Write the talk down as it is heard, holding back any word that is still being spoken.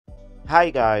Hi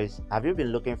guys, have you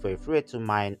been looking for a free way to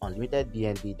mine unlimited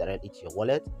BNB directly to your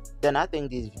wallet? Then I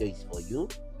think this video is for you.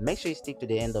 Make sure you stick to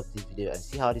the end of this video and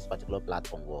see how this particular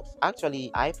platform works. Actually,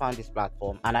 I found this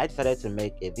platform and I decided to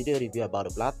make a video review about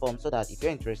the platform so that if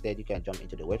you're interested, you can jump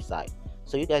into the website.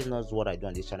 So you guys knows what I do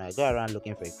on this channel. I go around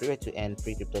looking for a free way to earn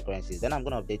free cryptocurrencies. Then I'm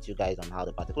going to update you guys on how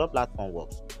the particular platform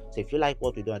works. So if you like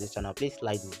what we do on this channel, please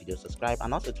like this video, subscribe,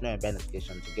 and also turn on your bell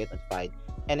notification to get notified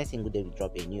any single day we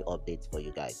drop a new update for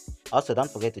you guys. Also, don't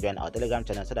forget to join our Telegram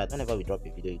channel so that whenever we drop a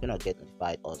video, you're gonna get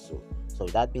notified also. So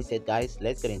with that being said, guys,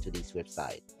 let's get into this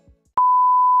website.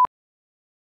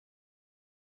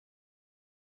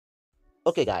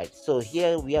 Okay guys, so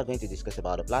here we are going to discuss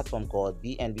about a platform called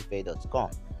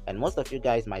bnbfay.com, and most of you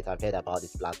guys might have heard about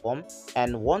this platform.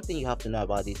 And one thing you have to know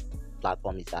about this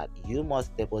platform is that you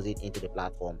must deposit into the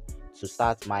platform to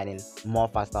start mining more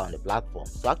faster on the platform.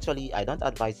 So actually, I don't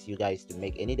advise you guys to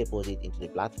make any deposit into the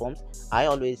platforms. I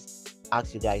always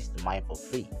ask you guys to mine for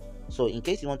free. So in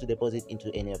case you want to deposit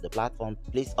into any of the platform,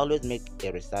 please always make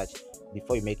a research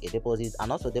before you make a deposit,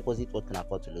 and also deposit what you can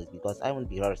afford to lose, because I won't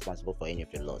be responsible for any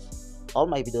of your loss. All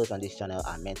my videos on this channel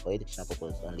are meant for educational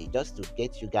purposes only, just to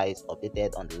get you guys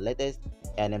updated on the latest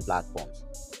earning platforms.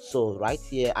 So right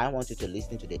here, I want you to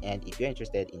listen to the end if you're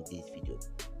interested in this video.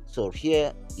 So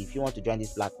here, if you want to join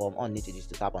this platform, all you need to do is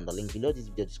to tap on the link below this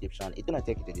video description. It's gonna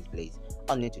take you to this place.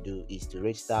 All you need to do is to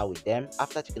register with them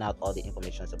after checking out all the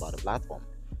information about the platform.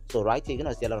 So right here, you're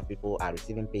gonna see a lot of people are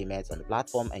receiving payments on the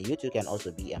platform, and you too can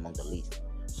also be among the list.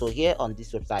 So here on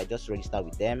this website, just register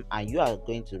with them and you are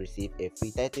going to receive a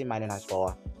free 30 mining hash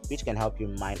power, which can help you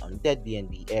mine on dead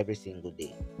BNB every single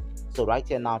day. So right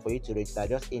here now, for you to register,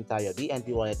 just enter your BNB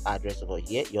wallet address over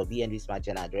here, your BNB smart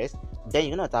chain address. Then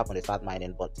you're gonna tap on the start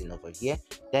mining button over here.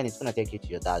 Then it's gonna take you to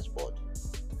your dashboard.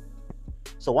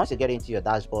 So once you get into your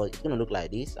dashboard, it's going to look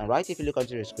like this. And right, if you look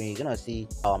onto your screen, you're going to see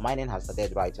our mining has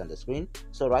started right on the screen.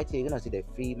 So right here, you're going to see the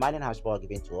free mining hash power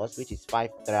given to us, which is 5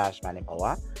 terahash mining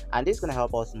power. And this is going to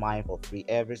help us mine for free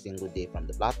every single day from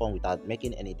the platform without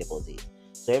making any deposit.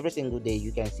 So every single day,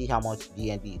 you can see how much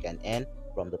BNB you can earn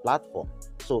from the platform.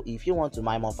 So if you want to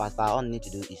mine more faster, all you need to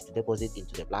do is to deposit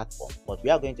into the platform. But we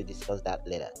are going to discuss that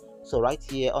later. So right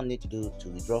here, all you need to do to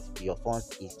withdraw your funds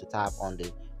is to tap on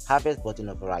the harvest button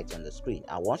over right on the screen,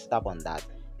 and once you tap on that,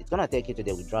 it's going to take you to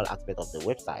the withdrawal aspect of the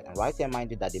website. And right here, mind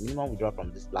you that the minimum withdrawal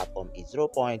from this platform is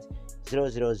 0.0002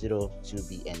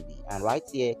 BNB, and right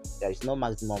here there is no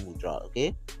maximum withdrawal.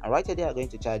 Okay, and right here they are going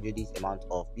to charge you this amount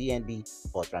of BNB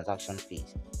for transaction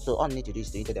fees. So all you need to do is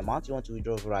to enter the amount you want to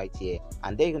withdraw right here,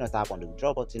 and then you're going to tap on the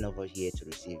withdraw button over here to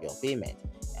receive your payment.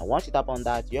 And once you tap on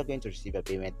that, you're going to receive your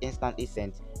payment instantly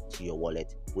sent to your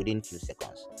wallet within few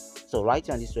seconds. So right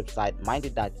here on this website, mind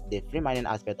it that the free mining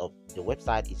aspect of the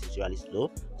website is usually slow.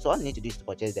 So all you need to do is to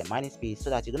purchase the mining speed so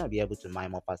that you're going to be able to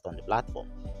mine more faster on the platform.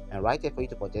 And right here, for you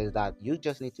to purchase that, you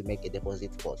just need to make a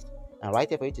deposit first. And right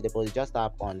here, for you to deposit, just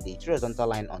tap on the horizontal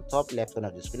line on top left corner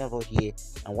of the screen over here.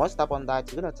 And once you tap on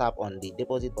that, you're going to tap on the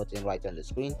deposit button right on the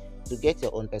screen to get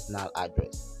your own personal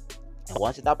address. And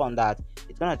once you tap on that,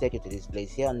 it's going to take you to this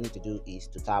place. Here all you need to do is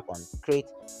to tap on create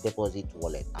deposit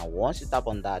wallet, and once you tap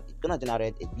on that, it's going to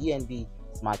generate a BNB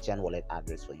smart chain wallet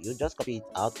address for you. Just copy it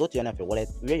out, go to one of your wallet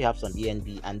where you have some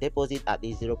BNB and deposit at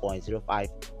least 0.05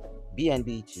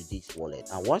 BNB to this wallet.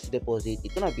 And once you deposit,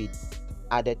 it's going to be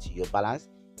added to your balance.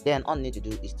 Then all you need to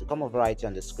do is to come over right here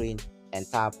on the screen and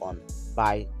tap on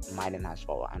buy mining hash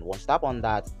power, and once you tap on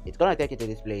that, it's gonna take you to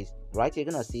this place. Right here,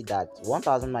 you're gonna see that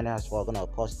 1000 mining hash power gonna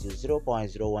cost you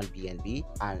 0.01 BNB,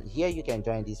 and here you can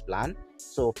join this plan.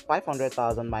 So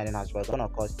 500,000 mining hash power gonna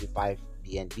cost you 5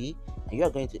 BNB, and you are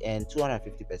going to earn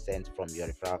 250% from your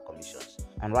referral commissions.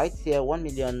 And right here, 1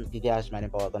 million gigahash mining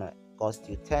power gonna cost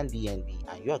you 10 BNB,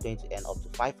 and you are going to earn up to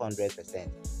 500%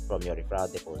 from your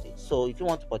referral deposit. So if you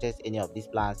want to purchase any of these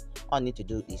plans, all you need to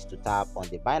do is to tap on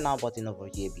the buy now button over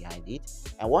here behind it,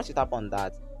 and once you tap on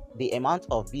that, the amount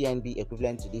of BNB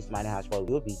equivalent to this mining hash power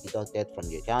will be deducted from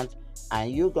your account,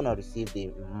 and you're gonna receive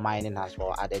the mining hash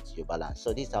power added to your balance.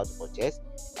 So this is how to purchase,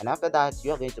 and after that,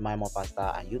 you're going to mine more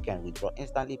faster and you can withdraw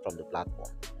instantly from the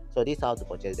platform. So this is how to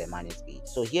purchase the mining speed.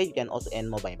 So here you can also earn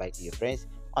more by inviting your friends.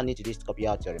 All you need to do is to copy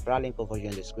out your referral link over here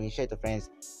on the screen, share it to friends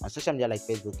on social media like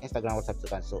Facebook, Instagram, WhatsApp,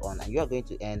 Twitter, and so on, and you are going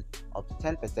to earn up to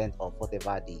 10% of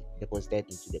whatever they deposited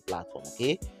into the platform.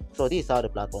 Okay, so this is how the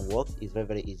platform works. It's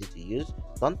very easy to use.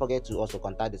 Don't forget to also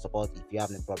contact the support if you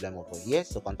have any problem over here.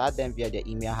 So contact them via their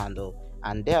email handle,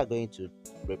 and they are going to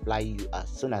reply you as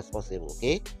soon as possible.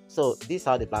 Okay, so this is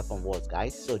how the platform works,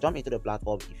 guys. So jump into the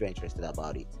platform if you're interested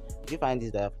about it. If you find this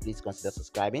video, please consider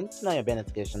subscribing to know your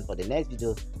notification for the next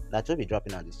video that will be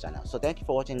dropping on this channel. So thank you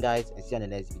for watching, guys, and see you on the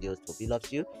next videos. Hope you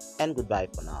loves you, and goodbye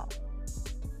for now.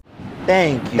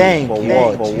 Thank you for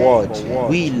watching.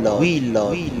 We love you.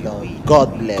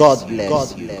 God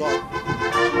bless you.